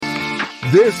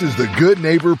This is the Good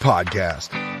Neighbor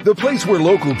Podcast, the place where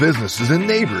local businesses and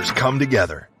neighbors come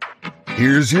together.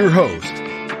 Here's your host,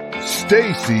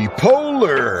 Stacy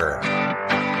Poehler.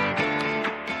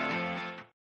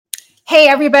 Hey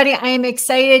everybody, I am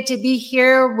excited to be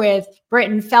here with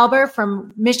Britton Felber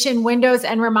from Mission Windows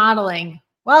and Remodeling.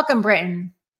 Welcome,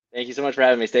 Britton. Thank you so much for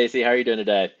having me, Stacy. How are you doing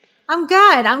today? I'm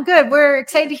good. We're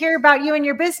excited to hear about you and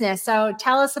your business. So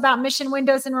tell us about Mission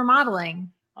Windows and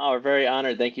Remodeling. Oh, we're very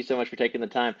honored. Thank you so much for taking the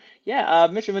time. Yeah,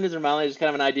 Mission Windows and Remodeling is kind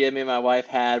of an idea me and my wife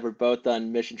had. We're both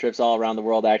on mission trips all around the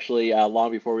world, actually,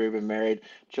 long before we were even married.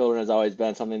 Children has always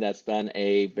been something that's been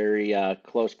a very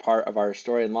close part of our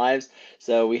story and lives.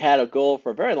 So we had a goal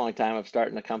for a very long time of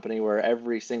starting a company where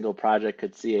every single project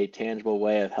could see a tangible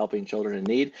way of helping children in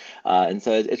need. And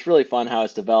so it's really fun how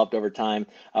it's developed over time.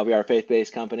 We are a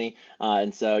faith-based company.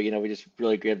 And so, we just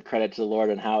really give credit to the Lord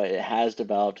on how it has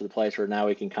developed to the place where now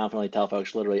we can confidently tell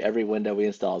folks literally every window we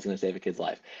install is going to save a kid's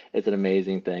life. It's an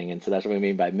amazing thing. And so that's what we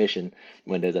mean by Mission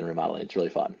Windows and Remodeling. It's really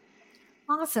fun.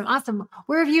 Awesome.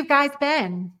 Where have you guys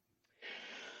been?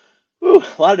 Ooh,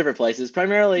 a lot of different places,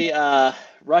 primarily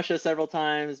Russia several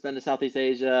times, been to Southeast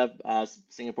Asia,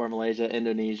 Singapore, Malaysia,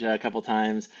 Indonesia a couple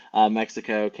times,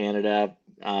 Mexico, Canada.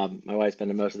 My wife's been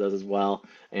to most of those as well.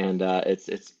 And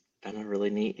it's been a really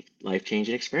neat,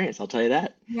 life-changing experience. I'll tell you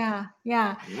that. Yeah.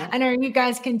 And are you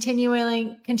guys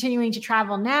continuing to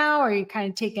travel now, or are you kind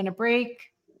of taking a break?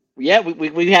 Yeah,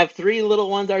 we have three little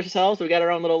ones ourselves. We got our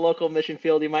own little local mission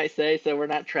field, you might say. So we're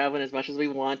not traveling as much as we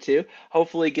want to.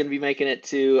 Hopefully, going to be making it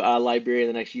to Liberia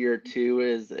the next year or two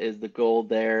is the goal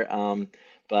there.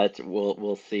 But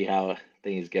we'll see how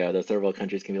things go. Those third world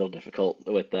countries can be a little difficult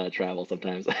with travel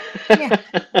sometimes. Yeah.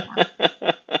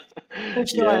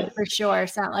 For sure.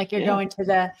 It's not like you're going to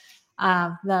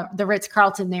the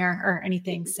Ritz-Carlton there or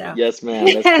anything. So yes, ma'am.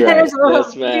 That's correct. There's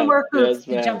a few more hoops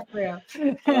to jump through.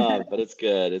 But it's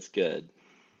good. It's good.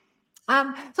 So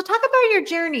talk about your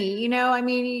journey.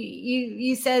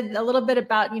 You said a little bit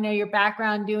about, your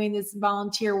background doing this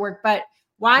volunteer work, but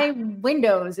why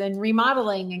windows and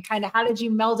remodeling, and kind of how did you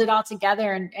meld it all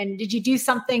together? And did you do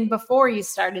something before you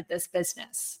started this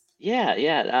business?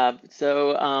 Yeah.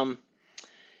 So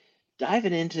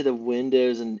diving into the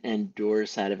windows and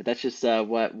doors side of it, that's just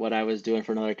what I was doing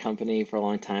for another company for a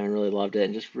long time and really loved it,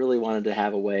 and just really wanted to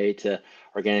have a way to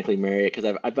organically marry it,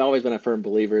 because I've always been a firm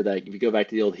believer that if you go back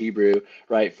to the old Hebrew,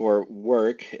 right, for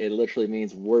work, it literally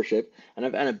means worship. And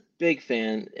I've been a big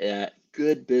fan.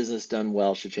 Good business done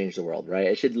well should change the world, right?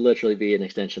 It should literally be an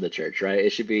extension of the church, right?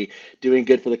 It should be doing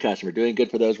good for the customer, doing good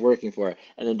for those working for it,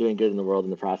 and then doing good in the world in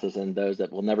the process, and those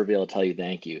that will never be able to tell you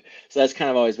thank you. So that's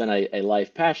kind of always been a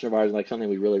life passion of ours, and like something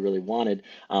we really, really wanted.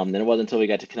 And it wasn't until we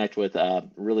got to connect with a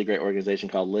really great organization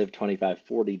called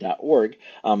live2540.org.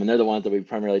 And they're the ones that we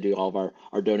primarily do all of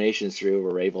our donations through.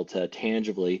 We're able to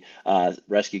tangibly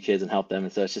rescue kids and help them.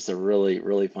 And so it's just a really,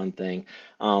 really fun thing.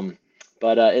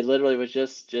 But it literally was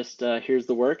just here's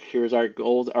the work, here's our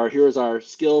goals, here's our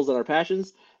skills and our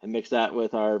passions, and mix that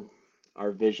with our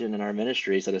vision and our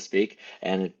ministry, so to speak.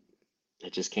 And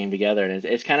it just came together. And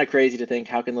it's kind of crazy to think,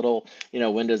 how can little,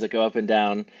 windows that go up and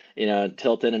down,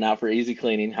 tilt in and out for easy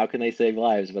cleaning, how can they save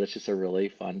lives? But it's just a really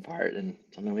fun part and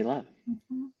something we love.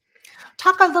 Mm-hmm.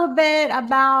 Talk a little bit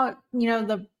about,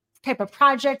 the type of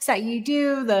projects that you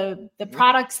do, the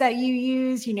products that you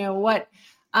use, what,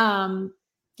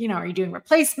 are you doing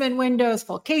replacement windows,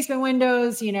 full casement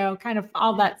windows, kind of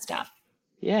all that stuff?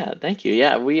 Yeah, thank you.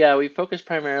 Yeah, we focus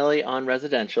primarily on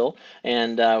residential,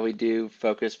 and we do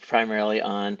focus primarily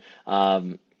on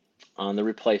the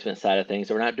replacement side of things.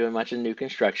 So we're not doing much in new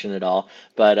construction at all.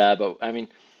 But I mean,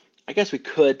 I guess we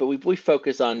could, but we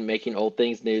focus on making old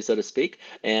things new, so to speak.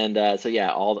 And so yeah,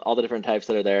 all the different types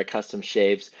that are there, custom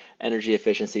shapes, energy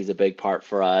efficiency is a big part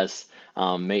for us.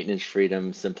 Maintenance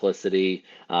freedom, simplicity,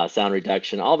 sound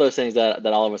reduction, all those things that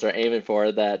all of us are aiming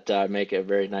for that make a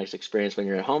very nice experience when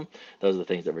you're at home. Those are the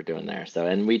things that we're doing there. So,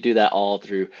 and we do that all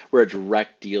through, we're a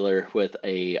direct dealer with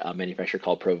a manufacturer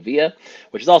called Provia,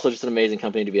 which is also just an amazing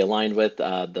company to be aligned with.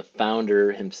 The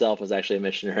founder himself was actually a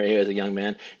missionary as a young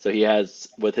man. So he has,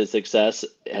 with his success,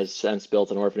 has since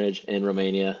built an orphanage in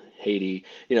Romania, Haiti,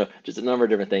 just a number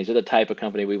of different things. They're the type of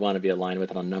company we want to be aligned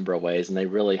with in a number of ways, and they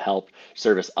really help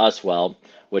service us well,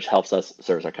 which helps us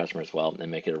service our customers well and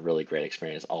make it a really great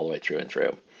experience all the way through and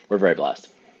through. We're very blessed.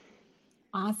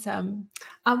 Awesome.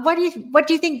 What do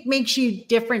you think makes you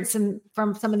different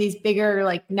from some of these bigger,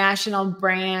 like, national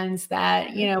brands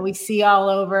that we see all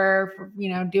over,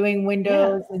 doing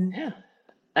windows?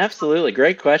 Absolutely.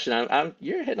 Great question.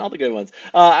 You're hitting all the good ones.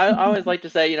 I always like to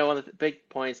say, one of the big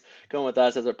points going with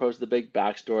us as opposed to the big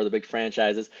box store, the big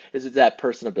franchises, is that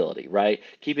personability, right?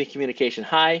 Keeping communication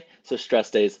high so stress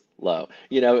stays low.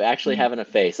 Actually having a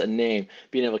face, a name,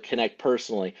 being able to connect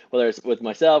personally, whether it's with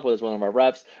myself, whether it's one of our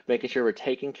reps, making sure we're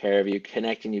taking care of you,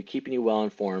 connecting you, keeping you well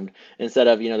informed, instead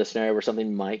of, the scenario where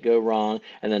something might go wrong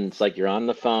and then it's like you're on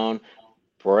the phone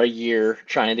for a year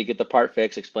trying to get the part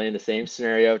fixed, explaining the same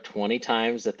scenario 20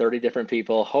 times to 30 different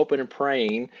people, hoping and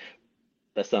praying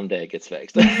that someday it gets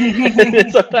fixed.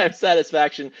 Sometimes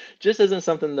satisfaction just isn't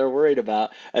something they're worried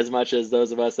about as much as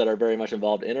those of us that are very much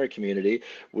involved in our community.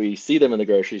 We see them in the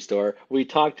grocery store, we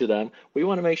talk to them, we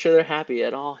want to make sure they're happy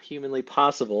at all humanly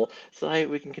possible so that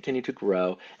we can continue to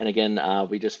grow. And again,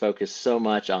 we just focus so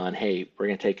much on, hey, we're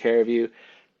going to take care of you.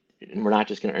 And we're not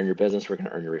just going to earn your business, we're going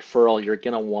to earn your referral. You're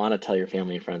going to want to tell your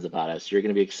family and friends about us. You're going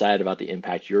to be excited about the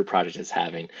impact your project is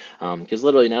having. Because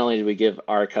literally, not only do we give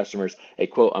our customers a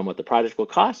quote on what the project will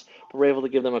cost, but we're able to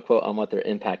give them a quote on what their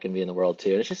impact can be in the world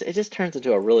too. And it just turns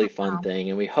into a really fun Wow. thing.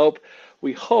 And we hope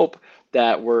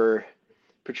that we're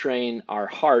portraying our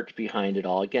heart behind it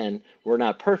all. Again, we're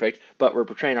not perfect, but we're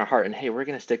portraying our heart and hey, we're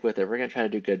going to stick with it. We're going to try to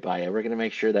do good by it. We're going to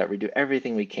make sure that we do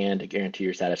everything we can to guarantee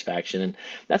your satisfaction. And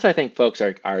that's what I think folks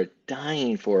are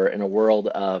dying for in a world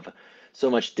of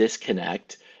so much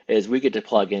disconnect is we get to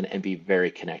plug in and be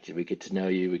very connected. We get to know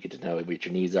you. We get to know what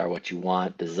your needs are, what you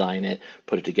want, design it,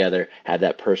 put it together, have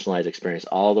that personalized experience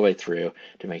all the way through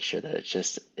to make sure that it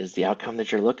just is the outcome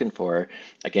that you're looking for.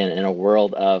 Again, in a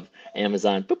world of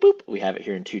Amazon, boop, boop, we have it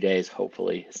here in 2 days.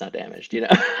 Hopefully it's not damaged.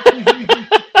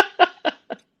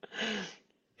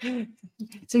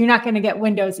 So you're not going to get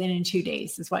windows in 2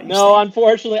 days, is what you're No, saying.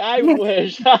 unfortunately, I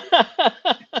wish.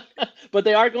 But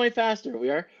they are going faster. We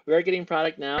are getting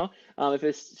product now. If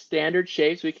it's standard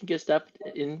shapes, we can get stuff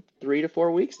in 3 to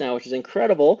 4 weeks now, which is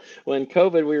incredible. When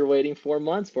COVID, we were waiting 4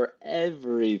 months for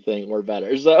everything or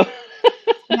better. So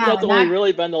Yeah, that's and only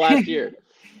really been the last year.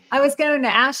 I was going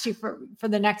to ask you for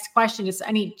the next question, is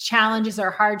any challenges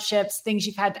or hardships, things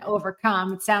you've had to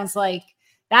overcome? It sounds like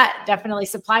that definitely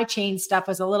supply chain stuff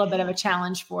was a little bit of a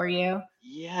challenge for you.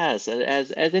 Yes,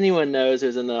 as anyone knows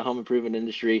who's in the home improvement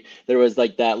industry, there was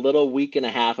like that little week and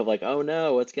a half of like, oh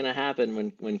no, what's going to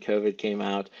happen when COVID came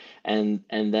out, and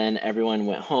then everyone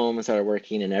went home and started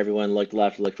working, and everyone looked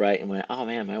left, looked right, and went, oh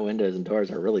man, my windows and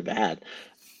doors are really bad.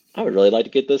 I would really like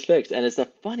to get this fixed. And it's the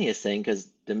funniest thing because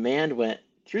demand went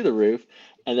through the roof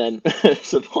and then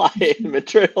supply and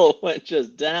material went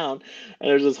just down. And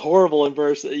there's this horrible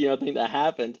inverse, thing that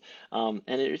happened. And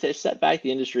it set back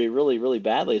the industry really, really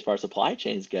badly as far as supply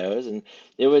chains goes. And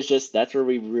it was just, that's where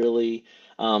we really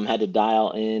had to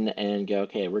dial in and go,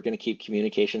 okay, we're going to keep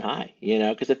communication high,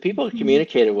 because if people are Mhm.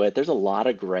 communicated with, there's a lot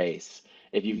of grace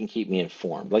if you can keep me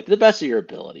informed, like the best of your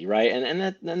ability, right? And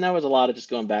that was a lot of just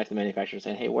going back to the manufacturer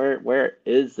saying, hey, where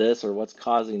is this or what's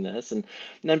causing this, and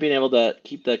then being able to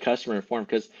keep the customer informed.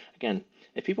 Because again,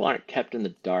 if people aren't kept in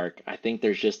the dark, I think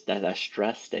there's just that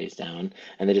stress stays down,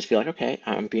 and they just feel like, okay,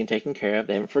 I'm being taken care of.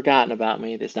 They haven't forgotten about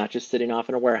me. It's not just sitting off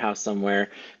in a warehouse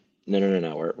somewhere. No, no, no,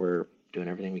 no. We're doing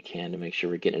everything we can to make sure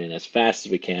we're getting it in as fast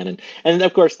as we can. And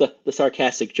of course, the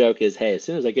sarcastic joke is, hey, as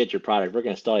soon as I get your product, we're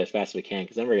going to install you as fast as we can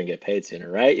because then we're going to get paid sooner,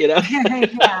 right?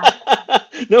 Yeah,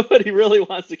 Nobody really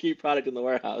wants to keep product in the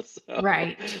warehouse. So.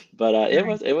 right. But it Right.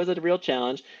 was it was a real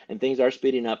challenge, and things are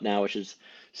speeding up now, which is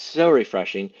so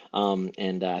refreshing.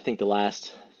 And I think the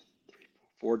last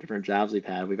 4 different jobs we've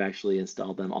had, we've actually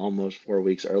installed them almost 4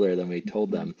 weeks earlier than we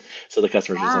told them. So the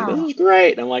customer's just like, this Wow. is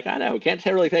great. And I'm like, I know, we can't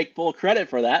really take full credit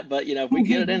for that, but if we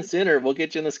get it in sooner, we'll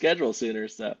get you in the schedule sooner.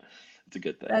 So it's a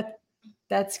good thing. That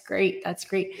that's great. That's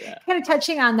great. Yeah. Kind of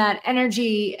touching on that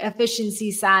energy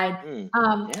efficiency side.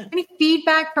 Yeah. Any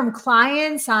feedback from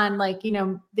clients on like,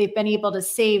 they've been able to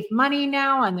save money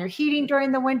now on their heating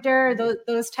during the winter,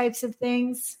 those types of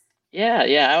things? Yeah,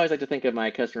 yeah. I always like to think of my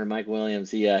customer, Mike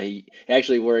Williams. He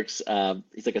actually works.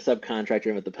 He's like a subcontractor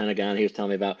in with the Pentagon. He was telling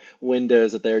me about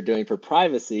windows that they're doing for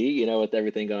privacy, with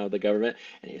everything going on with the government,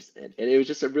 and it was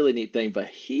just a really neat thing. But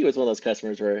he was one of those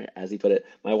customers where, as he put it,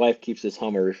 my wife keeps his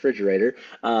home a refrigerator,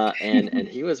 and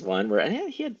he was one where and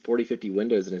he had 40, 50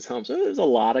 windows in his home, so it was a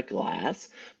lot of glass.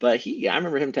 But I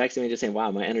remember him texting me just saying,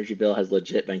 "Wow, my energy bill has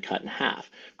legit been cut in half."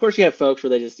 Of course, you have folks where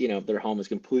they just, their home is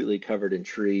completely covered in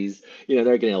trees.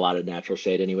 They're getting a lot of a natural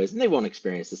shade anyways, and they won't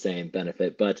experience the same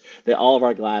benefit. But all of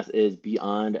our glass is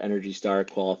beyond Energy Star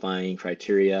qualifying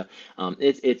criteria.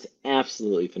 It's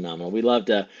absolutely phenomenal. We love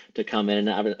to come in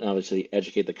and obviously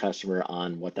educate the customer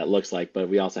on what that looks like, but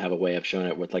we also have a way of showing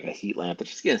it with like a heat lamp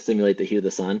that's just going to simulate the heat of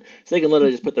the sun, so they can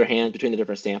literally just put their hands between the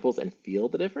different samples and feel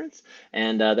the difference.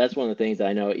 And that's one of the things that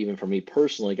I know, even for me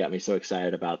personally, got me so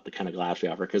excited about the kind of glass we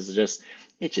offer, because it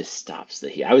just stops the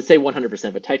heat. I would say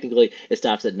 100%, but technically it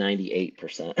stops at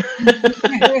 98%.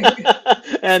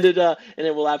 And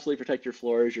it will absolutely protect your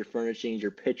floors, your furnishings,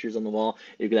 your pictures on the wall.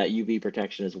 You've got that UV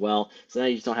protection as well. So now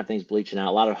you just don't have things bleaching out.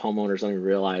 A lot of homeowners don't even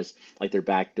realize, like their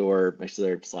back door next to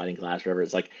their sliding glass, whatever,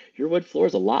 it's like your wood floor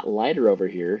is a lot lighter over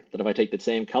here than if I take the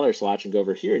same color swatch and go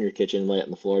over here in your kitchen and lay it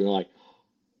on the floor. And they're like,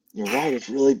 you're right, it's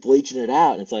really bleaching it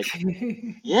out. And it's like,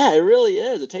 yeah, it really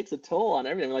is. It takes a toll on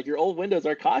everything. Like your old windows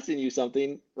are costing you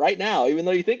something right now, even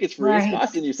though you think it's free, it's Right.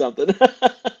 costing you something.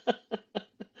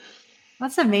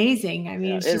 That's amazing. I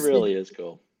mean, Yeah, it's it just, really is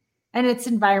cool. and it's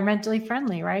environmentally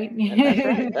friendly, right? And that's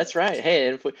right. That's right. Hey,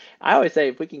 and I always say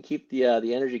if we can keep the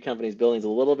energy companies' buildings a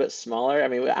little bit smaller. I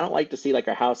mean, I don't like to see like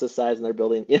our houses size in their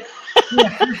building. Yeah.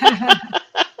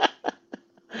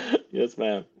 Yes,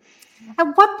 ma'am.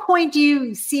 At what point do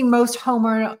you see most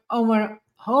homeowners,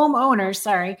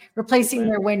 Yes, replacing ma'am.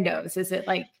 their windows? Is it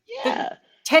like the Yeah.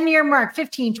 10-year mark,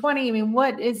 15, 20? I mean,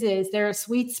 what is it? Is there a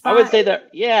sweet I would spot? say that,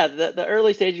 yeah, the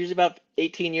early stage, usually about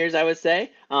 18 years, I would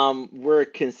say. We're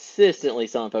consistently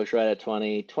selling folks right at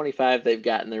 20, 25. They've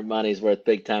gotten their money's worth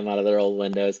big time out of their old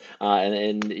windows,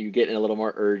 and you're getting a little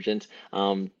more urgent.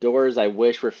 Doors, I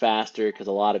wish were faster, because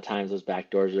a lot of times those back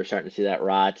doors are starting to see that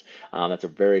rot. That's a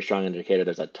very strong indicator.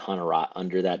 There's a ton of rot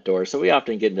under that door. So we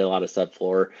often get into a lot of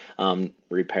subfloor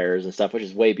repairs and stuff, which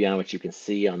is way beyond what you can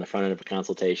see on the front end of a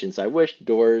consultation. So I wish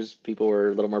doors, people were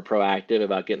a little more proactive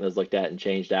about getting those looked at and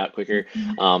changed out quicker,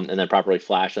 and then properly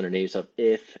flashed underneath. So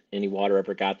if any water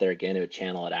ever got there again, it would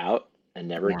channel it out and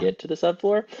never Yeah. get to the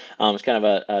subfloor. It's kind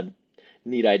of a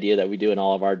neat idea that we do in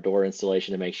all of our door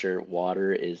installation to make sure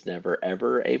water is never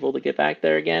ever able to get back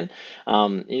there again.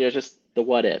 Just the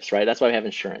what ifs, right? That's why we have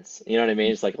insurance. You know what I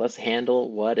mean? It's like, let's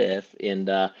handle what if. And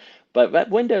but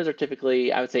windows are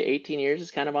typically, I would say 18 years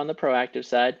is kind of on the proactive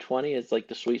side. 20 is like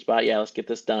the sweet spot. Yeah, let's get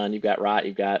this done. You've got rot,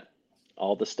 you've got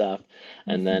all the stuff.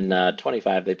 And then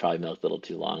 25, they probably milked a little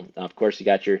too long. Of course, you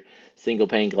got your single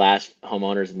pane glass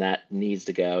homeowners, and that needs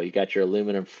to go. You got your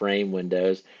aluminum frame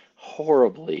windows,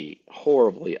 horribly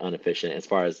inefficient as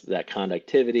far as that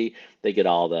conductivity. They get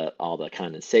all the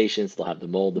condensations. They'll have the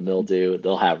mold, the mildew.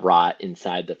 They'll have rot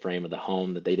inside the frame of the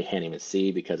home that they can't even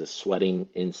see because it's sweating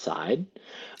inside.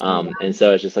 Oh, wow. And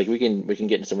so it's just like we can get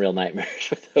into some real nightmares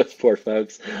with those poor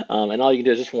folks. And all you can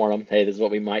do is just warn them, hey, this is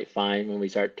what we might find when we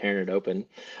start tearing it open.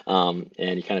 And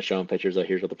you kind of show them pictures of,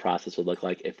 here's what the process would look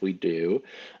like if we do.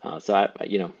 Those are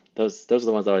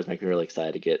the ones that always make me really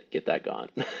excited to get that gone.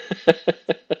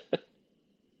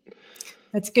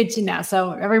 That's good to know.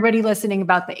 So everybody listening,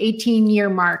 about the 18-year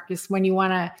mark is when you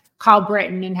want to call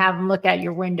Britton and have them look at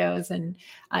your windows and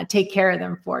take care of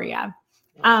them for you.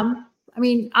 I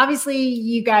mean, obviously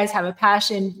you guys have a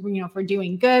passion, for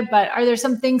doing good, but are there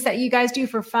some things that you guys do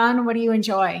for fun? What do you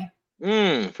enjoy?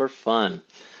 For fun.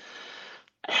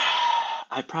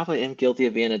 I probably am guilty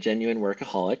of being a genuine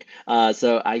workaholic.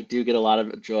 So I do get a lot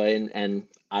of joy and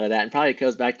out of that. And probably it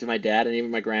goes back to my dad and even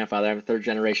my grandfather. I'm a third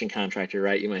generation contractor,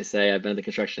 right? You might say I've been in the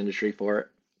construction industry for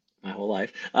my whole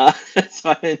life.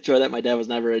 So I enjoy that. My dad was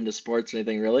never into sports or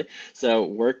anything really. So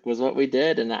work was what we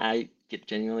did. And I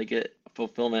genuinely get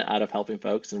fulfillment out of helping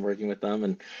folks and working with them.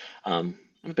 And I'm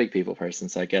a big people person,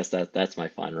 so I guess that's my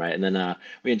fun, right? And then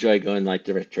we enjoy going like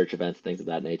different church events, things of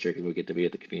that nature, because we get to be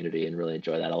with the community and really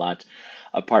enjoy that a lot.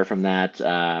 Apart from that,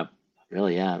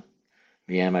 really, yeah,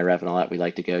 me and my rep and all that, we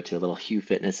like to go to a little Hue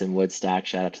Fitness in Woodstock.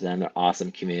 Shout out to them; they're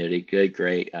awesome community,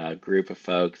 great group of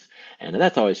folks, and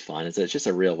that's always fun. It's just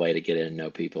a real way to get in and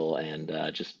know people and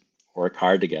just work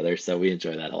hard together. So we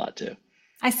enjoy that a lot too.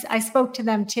 I spoke to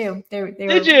them too.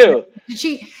 Did you?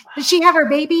 Did she have her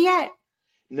baby yet?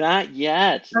 Not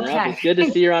yet. No, but Okay. it's good to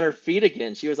see her on her feet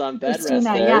again. She was on bed rest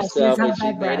Christina, there, yeah, she so was on but she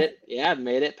bed made rest. it. Yeah,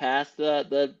 made it past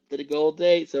the goal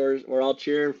date. So we're all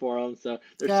cheering for them. So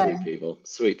they're Good. sweet people.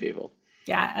 Sweet people.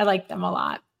 Yeah, I like them a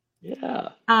lot.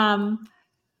 Yeah.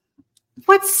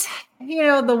 What's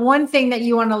the one thing that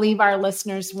you want to leave our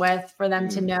listeners with for them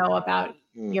to know about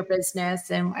Mm. your business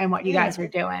and what you guys are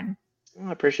doing? Well,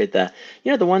 I appreciate that.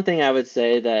 The one thing I would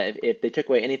say that if they took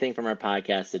away anything from our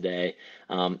podcast today,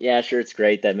 yeah, sure, it's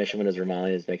great that Mission Windows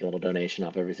Remodeling is making a little donation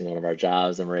off every single one of our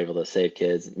jobs, and we're able to save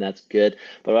kids, and that's good.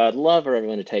 But what I'd love for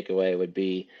everyone to take away would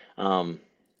be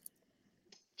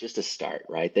just a start,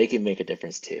 right? They can make a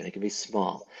difference too, and it can be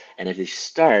small. And if you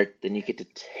start, then you get to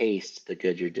taste the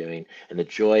good you're doing and the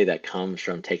joy that comes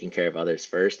from taking care of others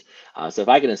first. So if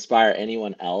I can inspire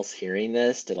anyone else hearing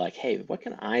this to like, hey, what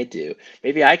can I do?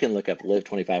 Maybe I can look up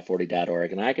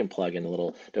live2540.org and I can plug in a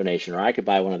little donation, or I could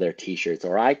buy one of their t-shirts,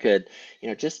 or I could,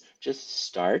 just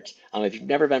start. If you've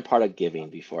never been part of giving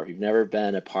before, if you've never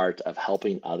been a part of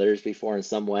helping others before in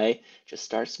some way, just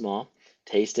start small.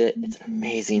 Taste it. It's an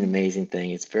amazing, amazing thing.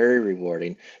 It's very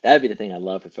rewarding. That would be the thing I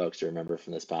love for folks to remember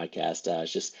from this podcast.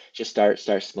 Just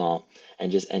start small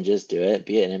and just do it.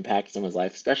 Be an impact in someone's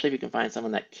life, especially if you can find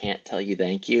someone that can't tell you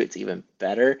thank you. It's even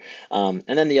better. And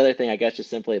then the other thing, I guess,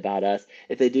 just simply about us,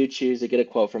 if they do choose to get a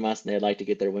quote from us and they'd like to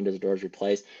get their windows and doors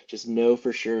replaced, just know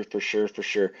for sure,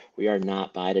 we are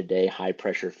not buy today, high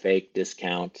pressure, fake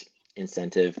discount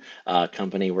incentive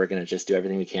company. We're going to just do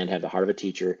everything we can to have the heart of a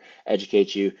teacher,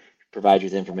 educate you, provide you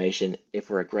with information. If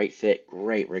we're a great fit,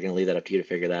 great. We're going to leave that up to you to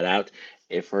figure that out.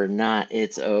 If we're not,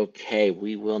 it's okay.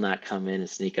 We will not come in and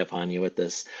sneak up on you with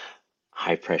this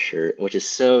high pressure, which is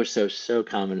so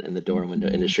common in the door and window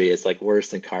industry. It's like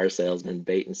worse than car salesmen,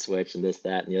 bait and switch and this,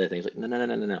 that, and the other things. Like,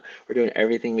 no. We're doing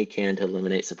everything we can to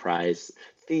eliminate surprise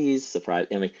fees,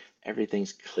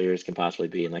 everything's clear as can possibly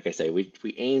be. And like I say, we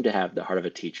aim to have the heart of a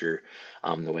teacher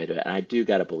the way to it. And I do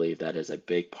got to believe that is a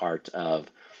big part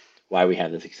of why we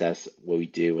have the success what we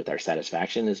do with our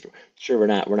satisfaction. Is sure we're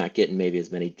not getting maybe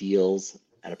as many deals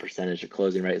at a percentage of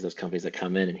closing rate as those companies that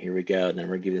come in and here we go, and then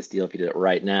we're gonna give you this deal if you did it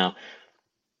right now.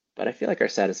 But I feel like our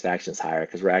satisfaction is higher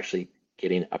because we're actually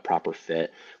getting a proper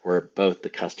fit where both the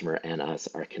customer and us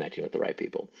are connecting with the right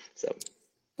people. So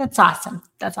that's awesome.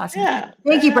 Yeah.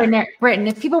 Thank you, Britton.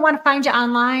 If people want to find you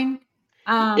online,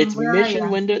 it's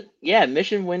Mission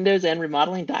Windows and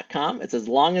Remodeling.com. It's as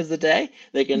long as the day.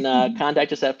 They can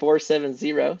contact us at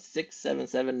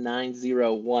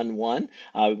 470-677-9011. We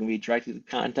can be directly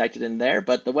contacted in there,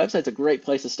 but the website's a great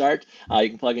place to start. You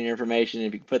can plug in your information,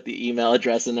 and you can put the email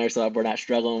address in there so that we're not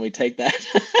struggling when we take that.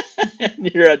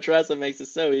 And your address, it makes it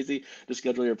so easy to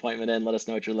schedule your appointment in. Let us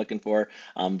know what you're looking for.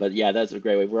 But yeah, that's a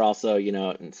great way. We're also,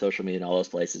 in social media and all those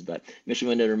places, but Mission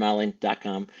Windows and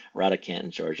Remodeling.com. We're out of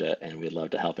Canton, Georgia, and we'd love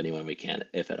to help anyone we can,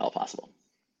 if at all possible.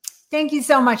 Thank you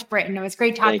so much, Britton. It was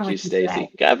great talking with you. Thank you, Stacy.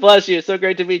 God bless you. So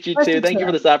great to meet you too. Thank you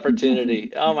for this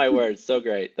opportunity. Oh my word, so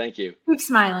great. Thank you. Keep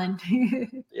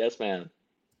smiling. Yes, ma'am.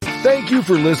 Thank you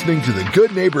for listening to the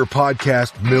Good Neighbor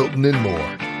Podcast, Milton and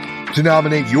More. To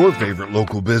nominate your favorite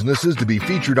local businesses to be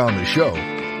featured on the show,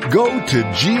 go to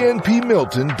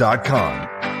gnpmilton.com.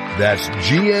 That's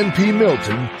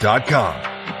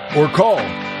gnpmilton.com. Or call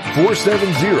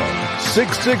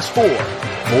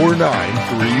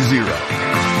 470-664-4930.